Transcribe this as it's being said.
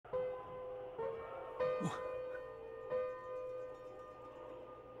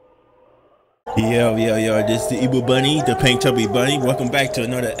Yo, this is the UberBunny, the Pink Chubby Bunny. Welcome back to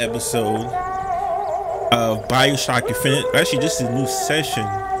another episode of BioShock Infinite. Actually, this is a new session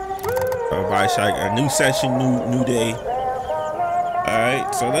of BioShock, a new session, new day.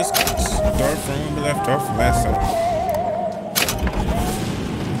 Alright, so let's start from where we left off last time.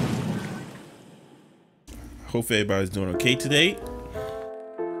 Hopefully everybody's doing okay today.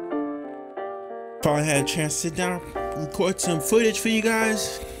 Probably had a chance to sit down, record some footage for you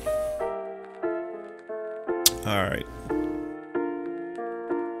guys. All right.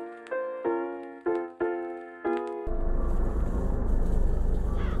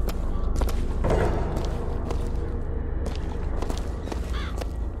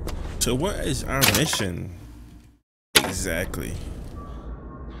 So what is our mission exactly?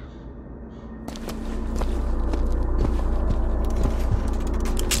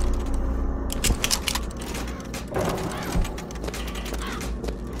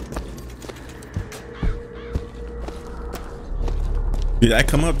 Did I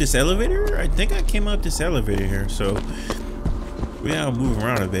come up this elevator? I think I came up this elevator here, so we gotta move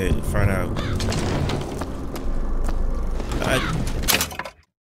around a bit and find out.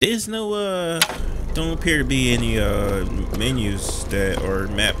 There's no don't appear to be any menus that or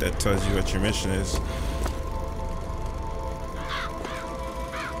map that tells you what your mission is.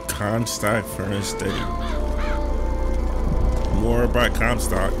 Comstock furnace study. More about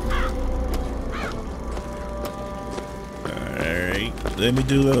Comstock. Alright, let me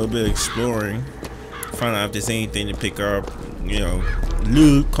do a little bit of exploring. Find out if there's anything to pick up, you know,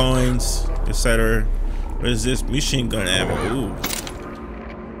 loot, coins, etc. What is this? Machine gun ammo. Ooh.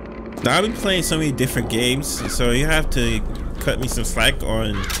 Now I've been playing so many different games, so you have to cut me some slack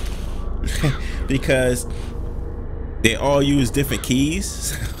on because they all use different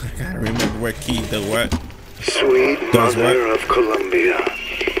keys. I gotta remember what key the what. Sweet mother of Columbia,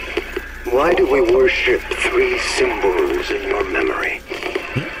 why do we worship three symbols in your memory?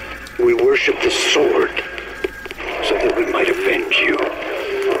 We worship the sword so that we might avenge you.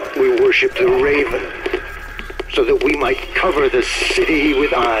 We worship the raven so that we might cover the city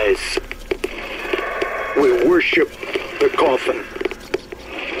with eyes. We worship the coffin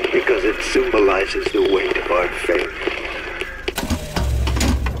because it symbolizes the weight of our faith.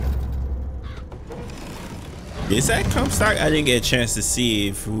 Is that Comstock? I didn't get a chance to see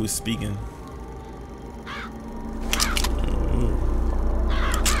if who was speaking.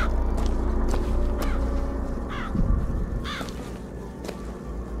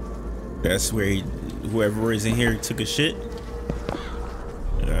 That's where whoever is in here took a shit.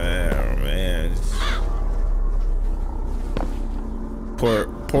 Oh man. Poor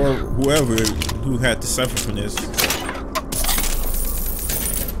whoever who had to suffer from this.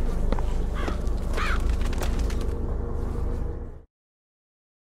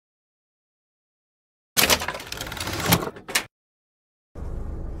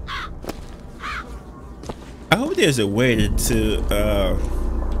 I hope there's a way to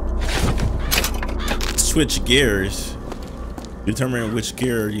switch gears, determine which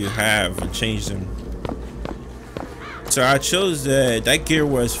gear you have and change them. So I chose that gear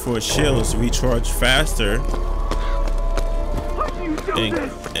was for shields to recharge faster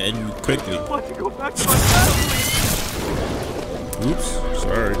and quickly. Oops,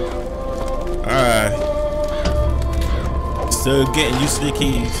 sorry. Alright. Still getting used to the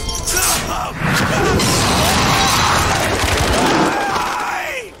keys.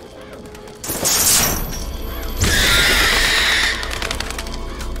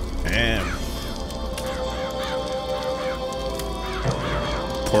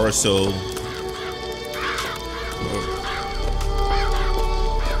 Poor soul.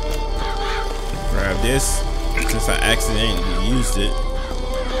 Grab this since I accidentally used it.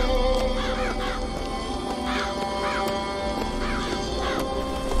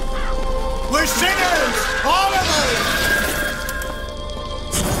 We're sinners, all of us.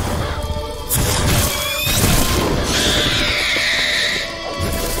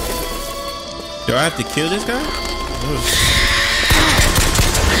 Do I have to kill this guy? Ooh.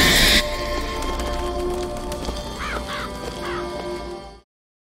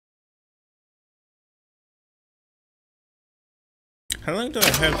 How long do I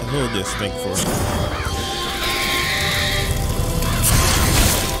have to hold this thing for?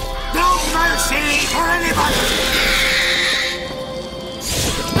 No mercy for anybody!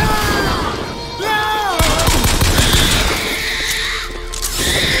 No! No!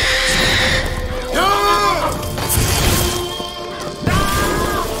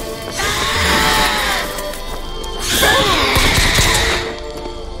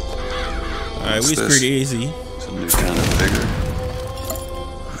 Alright, we pretty easy. It's a new kind of vigor.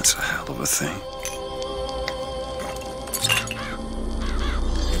 That's a hell of a thing.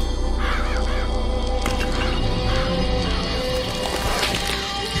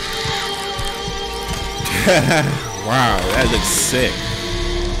 Wow, that looks sick.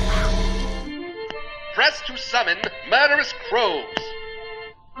 Press to summon murderous crows.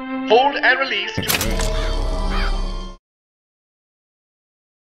 Hold and release to...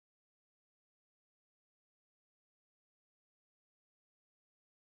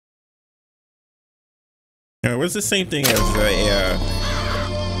 What's the same thing as a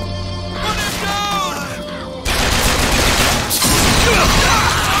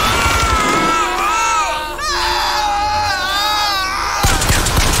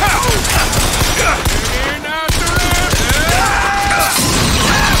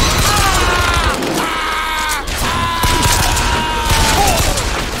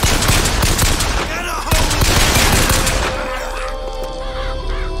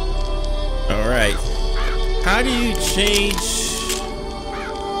how do you change?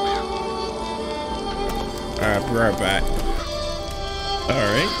 Alright, we're right back.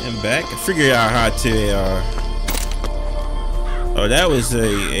 Alright, I'm back. I figured out how to oh, that was an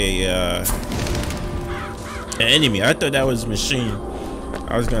enemy. I thought that was a machine.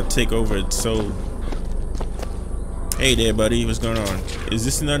 I was gonna take over it. So hey there, buddy, what's going on? Is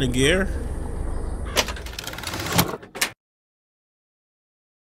this another gear?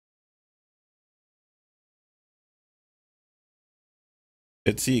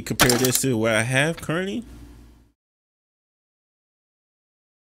 Let's see, compare this to what I have currently.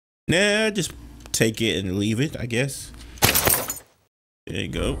 Nah, just take it and leave it, I guess. There you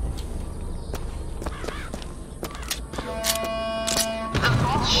go. The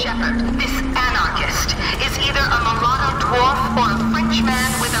false shepherd, this anarchist, is either a mulatto dwarf or a French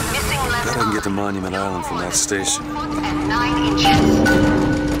man with a missing left Bet I can get to Monument Island from that station. and 9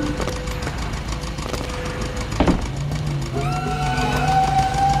 inches.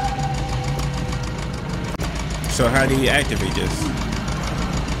 So how do you activate this?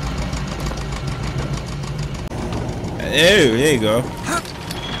 Oh, there you go.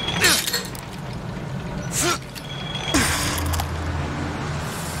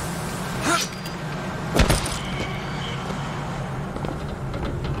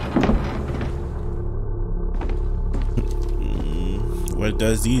 What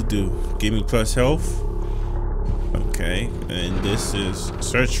does these do? Give me plus health. Okay, and this is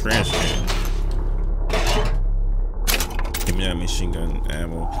search transfer. Give me that machine gun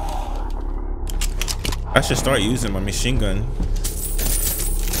ammo. I should start using my machine gun.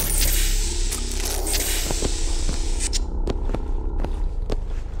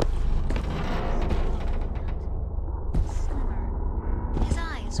 His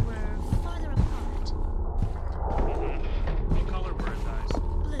eyes were farther apart. What color were his eyes?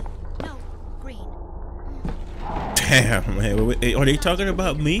 Blue. No, green. Damn, man. Are they talking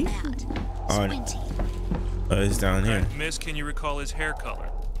about me? Bad. Oh, Squinty. it's down here. Miss, can you recall his hair color?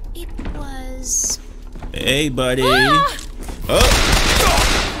 It was... Hey, buddy. Ah! Oh.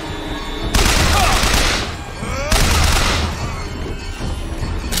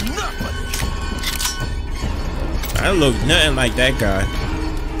 I look nothing like that guy.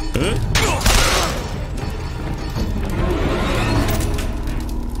 Huh?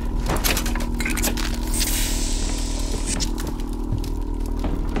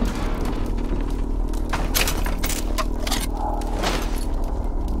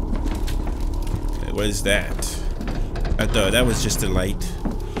 What is that? I thought that was just a light.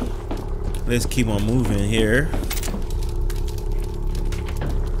 Let's keep on moving here.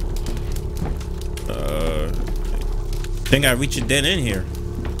 Think I reached a dead end here.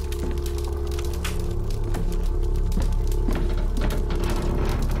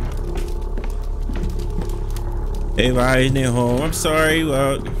 Hey, everybody's near home. I'm sorry.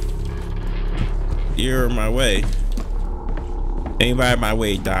 Well, you're in my way. Anybody in my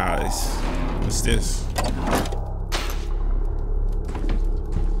way dies. What's this?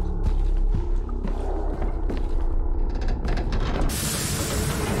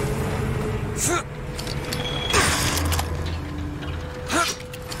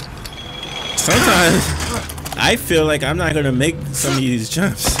 Sometimes I feel like I'm not gonna make some of these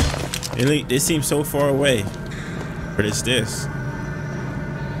jumps. They seem so far away. What is this?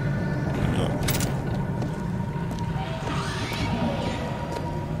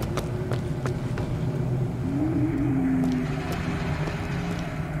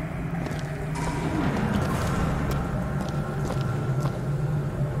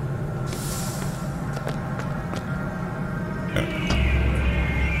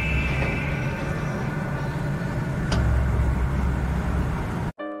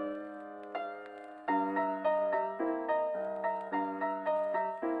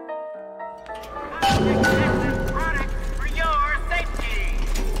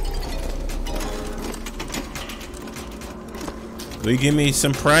 Will you give me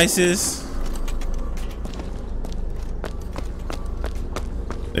some prices?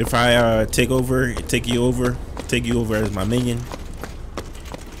 If I take you over as my minion?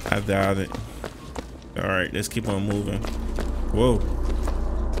 I doubt it. All right, let's keep on moving. Whoa.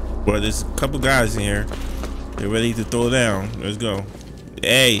 Well, there's a couple guys in here. They're ready to throw down. Let's go.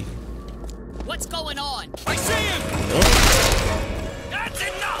 Hey. What's going on? I see him. Oh. That's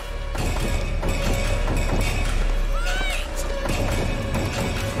enough.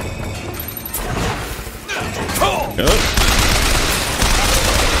 Oh.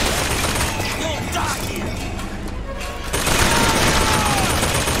 You'll die here.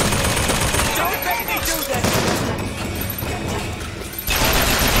 Don't make me do this.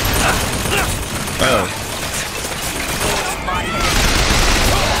 Oh.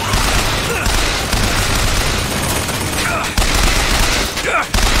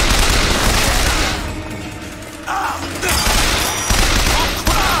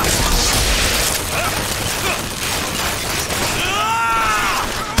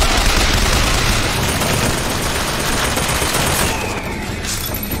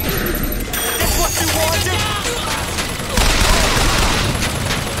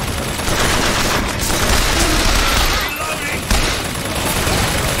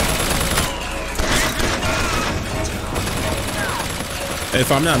 If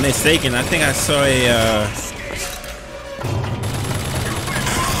I'm not mistaken, I think I saw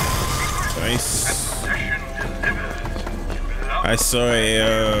I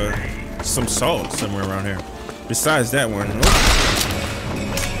saw some salt somewhere around here. Besides that one.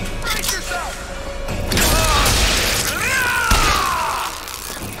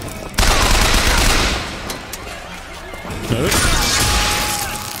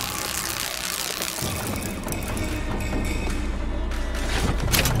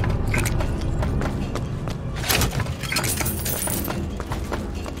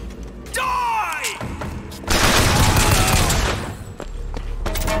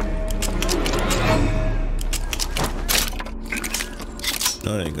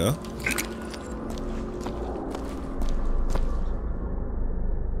 There you go.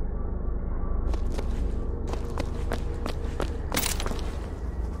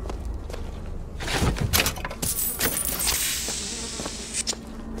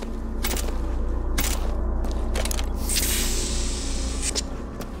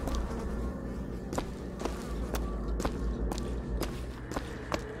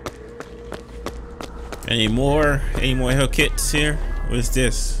 Any more health kits here? What is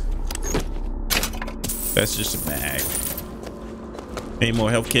this? That's just a bag. Any more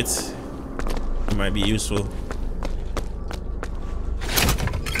health kits? It might be useful.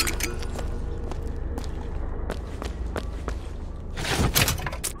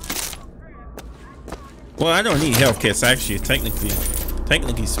 Well, I don't need health kits actually.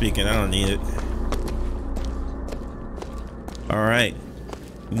 Technically speaking, I don't need it. All right,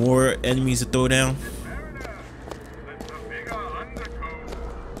 more enemies to throw down.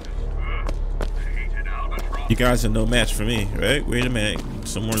 You guys are no match for me, right? Wait a minute,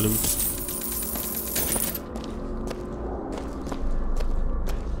 some more loot.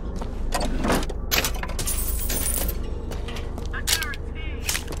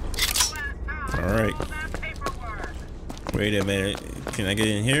 All right. Wait a minute, can I get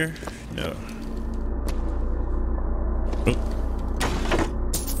in here? No. Oh.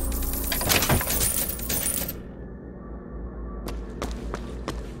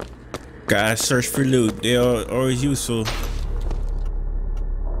 Gotta search for loot. They are always useful.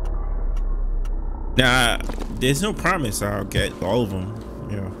 Now, there's no promise I'll get all of them.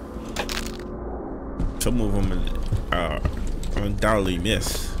 Yeah. Some of them are undoubtedly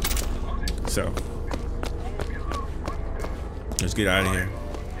miss. So, let's get out of here.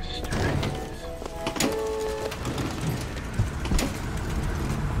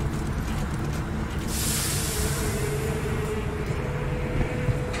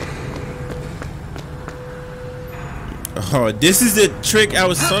 Oh, this is the trick I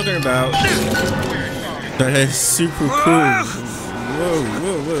was talking about. That is super cool. Whoa,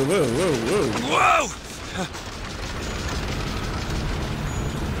 whoa, whoa, whoa, whoa, whoa. Whoa!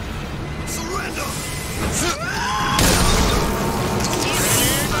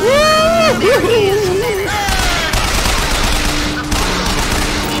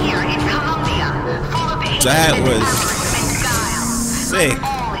 That was sick.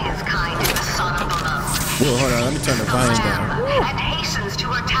 Whoa, hold on, let me turn the volume down.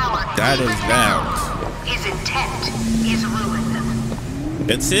 That is loud. His intent is ruin.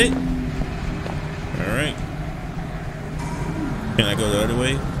 That's it? Alright. Can I go the other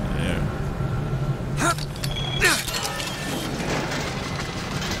way? Yeah.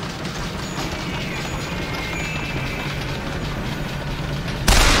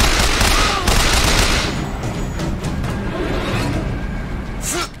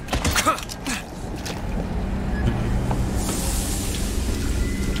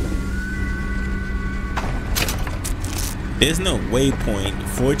 There's no waypoint,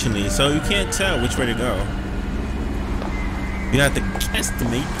 fortunately, so you can't tell which way to go. You have to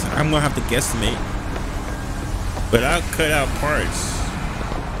guesstimate. I'm gonna have to guesstimate. But I'll cut out parts.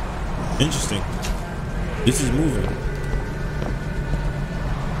 Interesting. This is moving.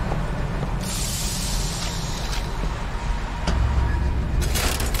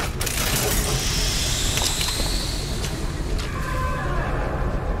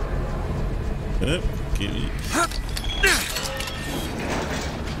 Yep, get it.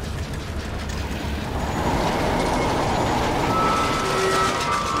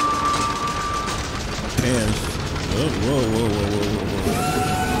 Whoa, whoa, whoa, whoa, whoa,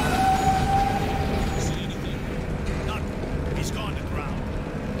 See anything? Nothing. He's gone to ground.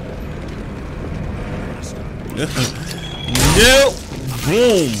 no!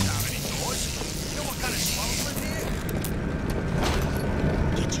 Boom! You know what kind of smuggling here?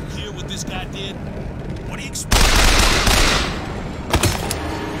 Did you hear what this guy did? What do you expect?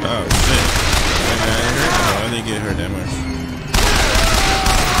 Oh, shit. I didn't get hurt that much.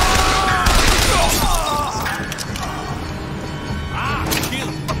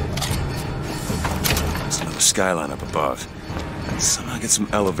 Skyline up above. And somehow get some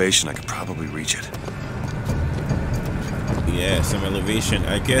elevation, I could probably reach it. Yeah, some elevation,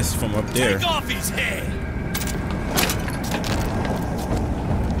 I guess, from up there. Take off his head!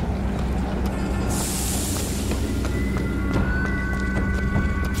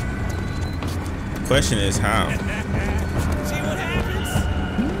 Question is how? See what happens?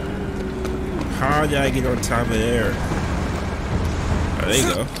 How did I get on top of there? Oh, there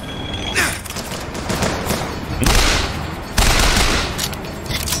you go.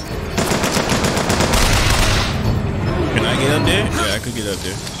 Can I get up there? Yeah, I could get up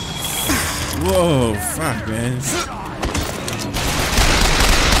there. Whoa, fuck, man.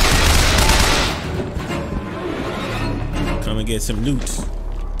 Come and get some loot.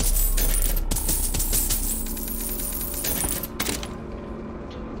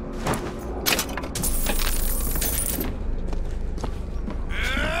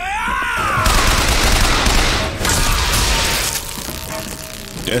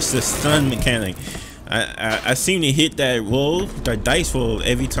 That's the stun mechanic. I seem to hit that roll, that dice roll,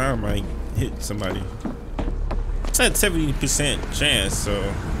 every time I hit somebody. It's at 70% chance,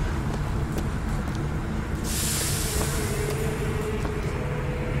 so.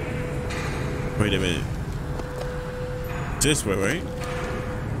 Wait a minute. This way, right?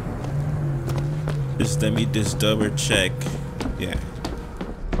 Just let me just double check. Yeah.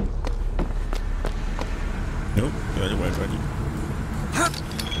 Nope, the other way, buddy.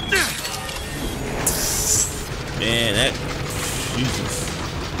 Man, that Jesus.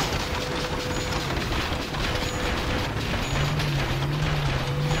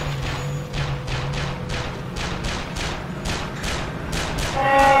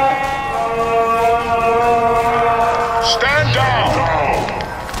 Stand down!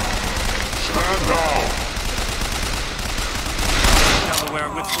 Stand down! Delaware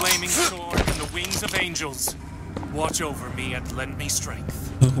with flaming sword and the wings of angels. Watch over me and lend me strength.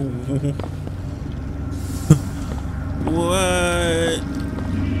 What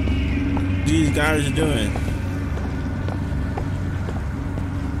these guys are doing?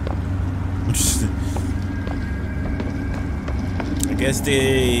 I guess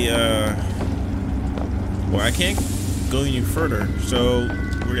they well, I can't go any further, so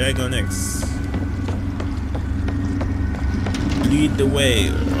where do I go next? Lead the way.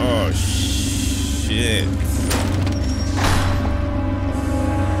 Oh shit.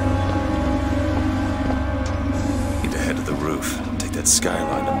 Take that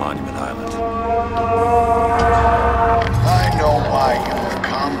skyline to Monument Island. I know why you have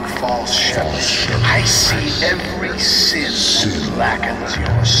come, false shepherd. I see every sin that blackens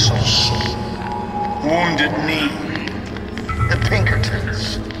your soul. Wounded knee, the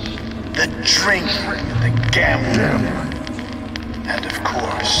Pinkertons, the drinking, the gambling, and of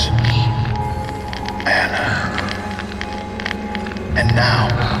course, Anna. And now,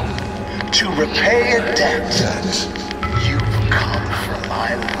 to repay a debt, come from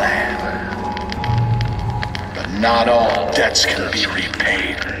my land. But not all debts can be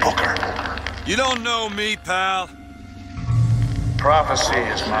repaid, Booker. You don't know me, pal. Prophecy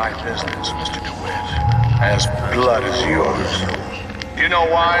is my business, Mr. DeWitt. As blood is yours. You know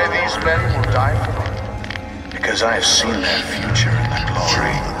why these men will die for me? Because I have seen their future in the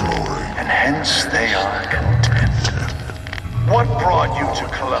glory, and hence they are content. What brought you to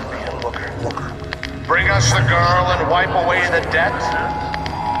Columbian, Booker? Bring us the girl and wipe away the debt?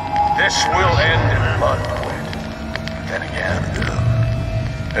 This will end in blood, DeWitt. Then again,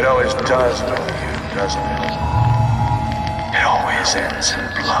 it always does with you, doesn't it? It always ends in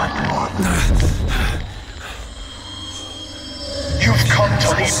blood. You've come to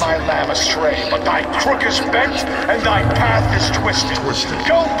lead my lamb astray, but thy crook is bent and thy path is twisted.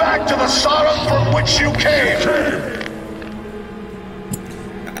 Go back to the Sodom from which you came!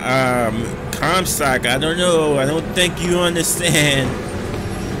 Comstock, I don't know. I don't think you understand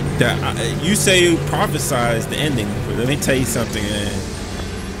that you say you prophesize the ending, but let me tell you something, man.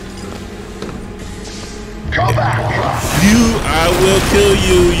 Come back! I will kill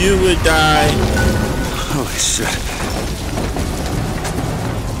you. You will die. Holy shit.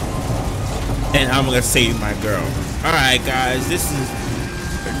 And I'm gonna save my girl. Alright guys, this is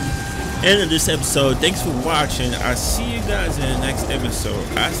the end of this episode. Thanks for watching. I'll see you guys in the next episode.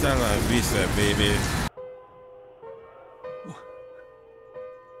 Hasta la vista, baby.